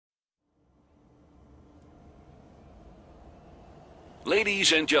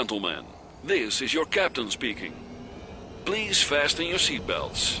Ladies and gentlemen, this is your captain speaking. Please fasten your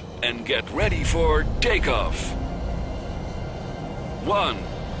seatbelts and get ready for takeoff. 1,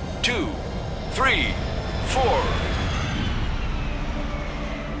 2, 3, 4.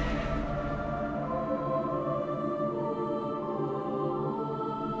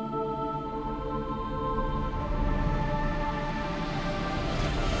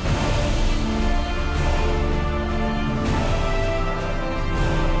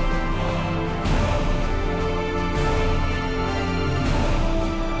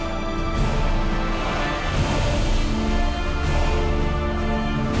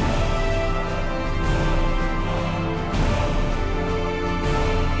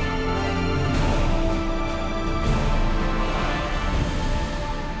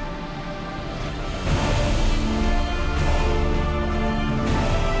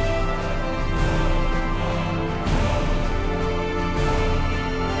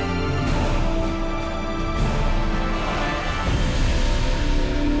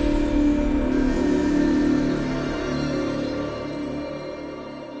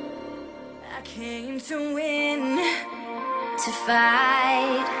 I came to win, to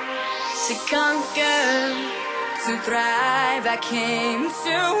fight, to conquer, to thrive. I came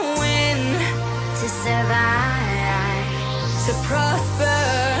to win, to survive, to prosper,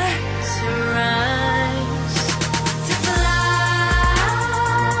 to rise, to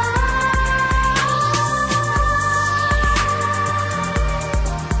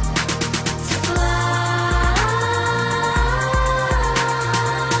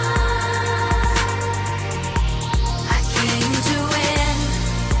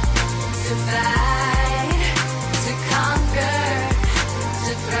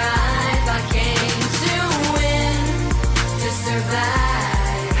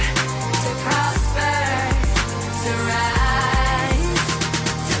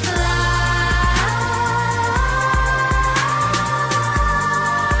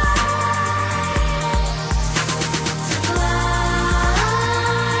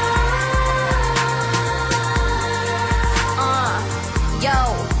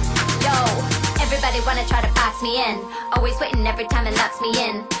wanna try to box me in, always waiting every time it locks me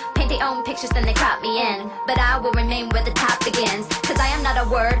in. Paint their own pictures, then they crop me in, but I will remain where the top begins. Cause I am not a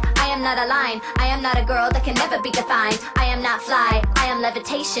word, I am not a line, I am not a girl that can never be defined. I am not fly, I am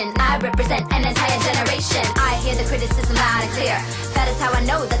levitation, I represent an entire generation. I hear the criticism loud and clear, that is how I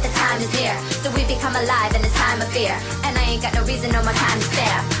know that the time is near. So we become alive in a time of fear, and I ain't got no reason, no more time to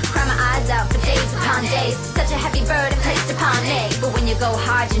spare. Cry my eyes out for days upon days, such a heavy burden placed upon me. But when you go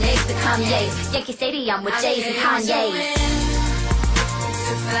hard, your nays become yays. Yankee Stadium with Jays and Kanye's.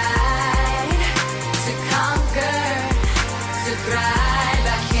 To fight, to conquer, to thrive.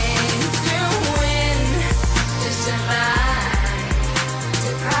 I came to win, to survive,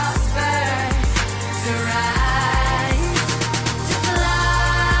 to prosper, to rise, to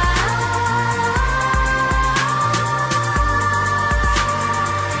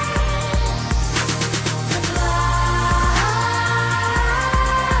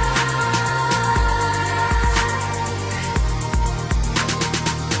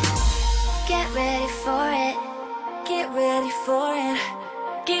Get ready for it, get ready for it,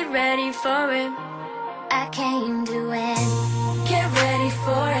 get ready for it. I came to win. Get ready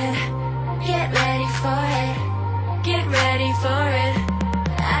for it, get ready for it, get ready for it.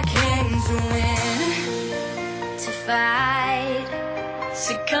 I came to win, To fight,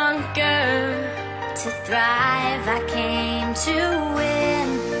 to conquer, to thrive. I came to win,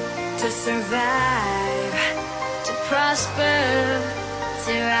 to survive, to prosper,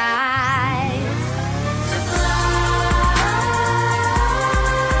 to rise. to fly.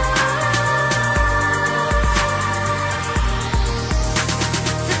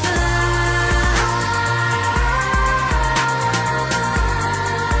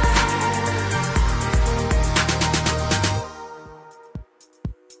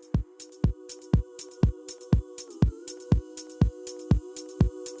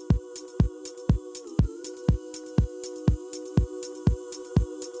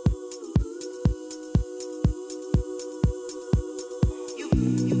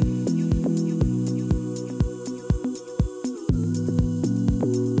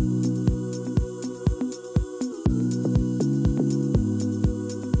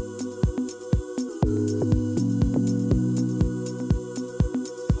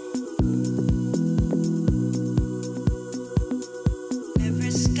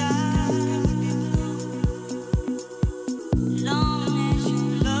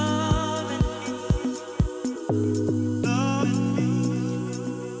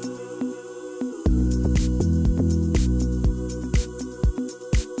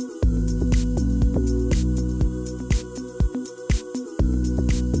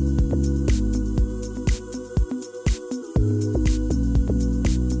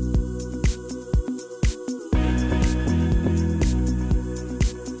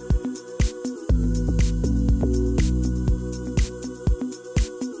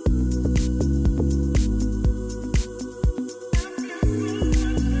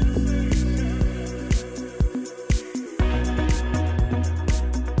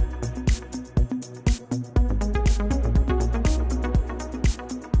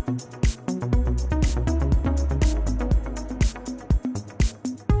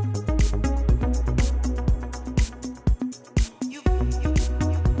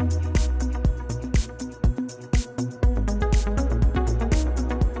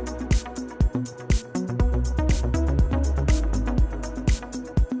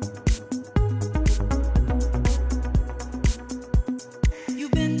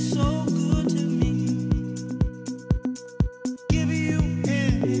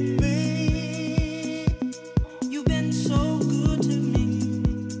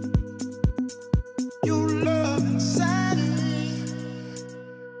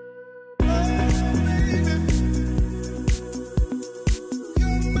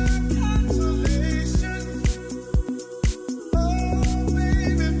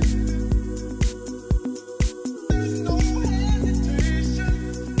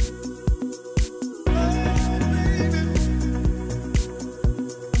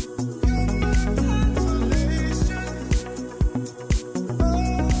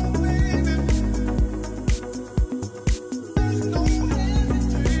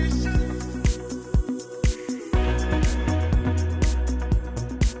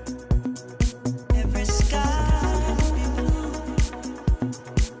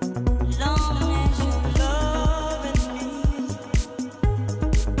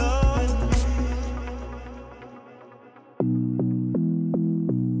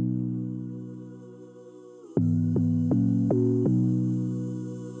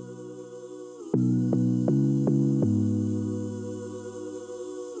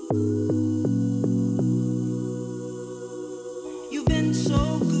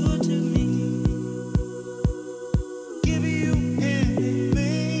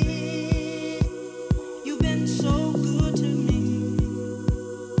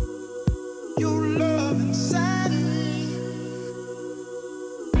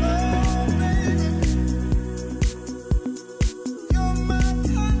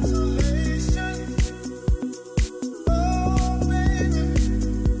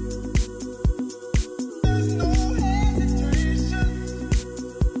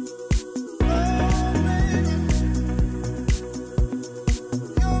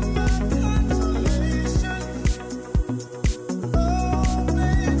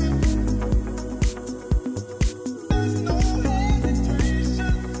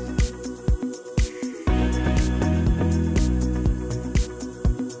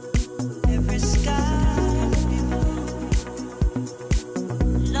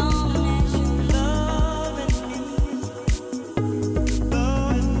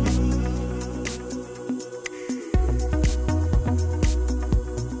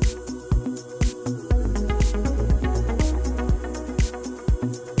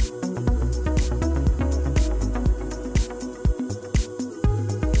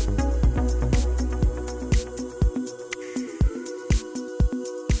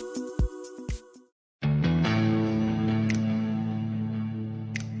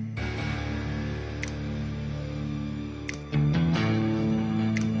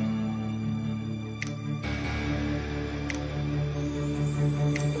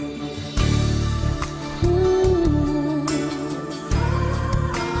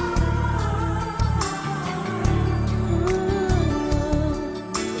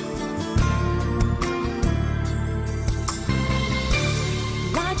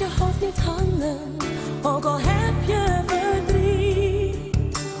 niet hangen, ook al heb je verdriet.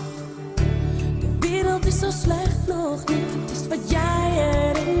 De wereld is zo slecht nog niet, het is wat jij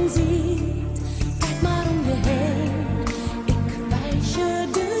erin ziet. Kijk maar om je heen, ik wijs je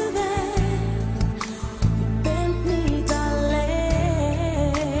de weg. Je bent niet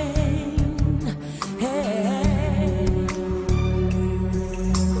alleen. Hey.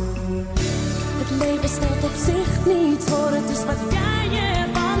 Het leven stelt op zich niet voor, het is wat jij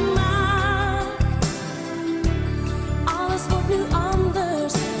ervan maakt. Alles wordt nu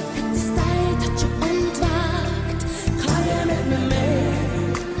anders, het is tijd dat je ontwaakt. Ga je met me mee?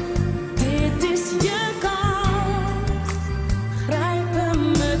 Dit is je kans, grijp hem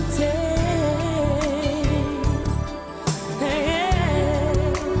meteen. Hey,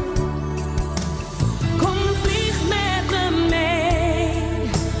 hey. Kom, vlieg met me mee,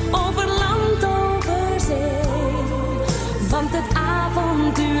 over land, over zee. Want het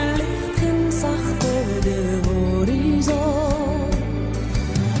avontuur ligt ginds achter de horizon.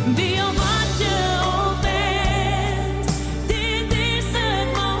 Wie of wat je ook bent, dit is het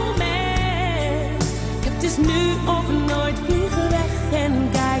moment. Het is nu of nooit, vlieg weg en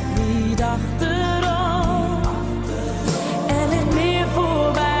kijk niet achterom. Er ligt meer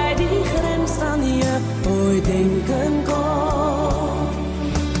voorbij die grens dan je ooit denken kon.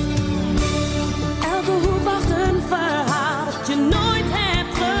 Elke hoek wacht een verhaal dat je nooit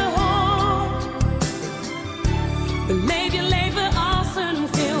hebt gehoord. Beleef je leven als een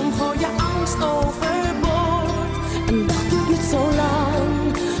film, gooi je angst overboord. Een dag duurt niet zo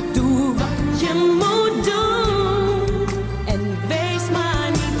lang, doe wat je moet doen. En wees maar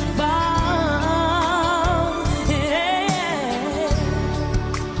niet bang. Hey.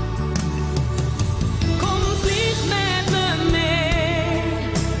 Kom, vlieg met me mee,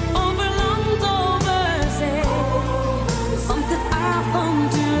 over land, over zee. Want het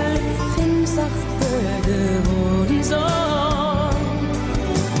avontuur ligt ginds achter de horizon.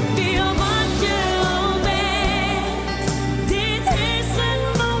 Wie of wat je ook bent, dit is het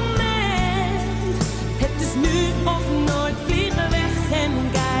moment. Het is nu of nooit, vlieg weg en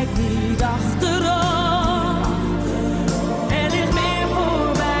kijk niet achterom. Er ligt meer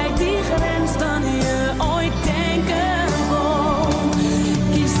voorbij die grens dan je ooit denken kon.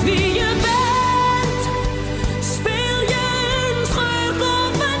 Kies wie je bent, speel je een schurk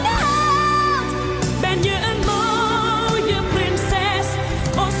of een held. Ben je een mooie prinses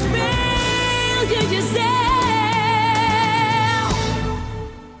of speel je jezelf?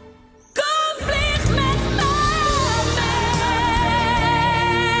 Kom, vlieg met me mee,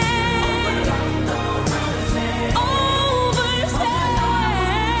 over zee.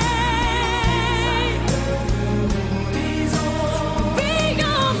 Wie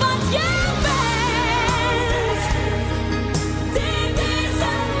of wat jij bent, dit is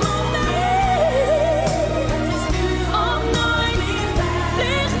het moment. Het is nu of nooit, vlieg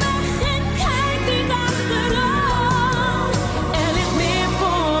weg en kijk niet achterom. Er ligt meer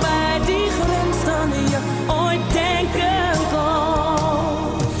voorbij die grens dan je ooit denken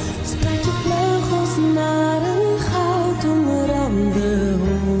kon. Spreid je vleugels naar een goud omrande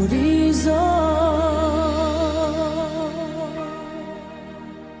horizon.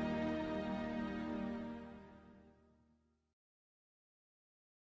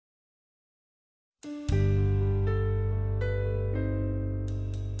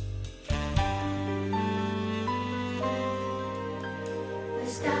 We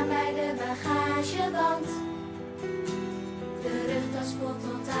staan bij de bagageband, de rugtas vol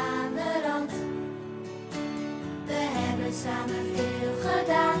tot aan de rand. We hebben samen veel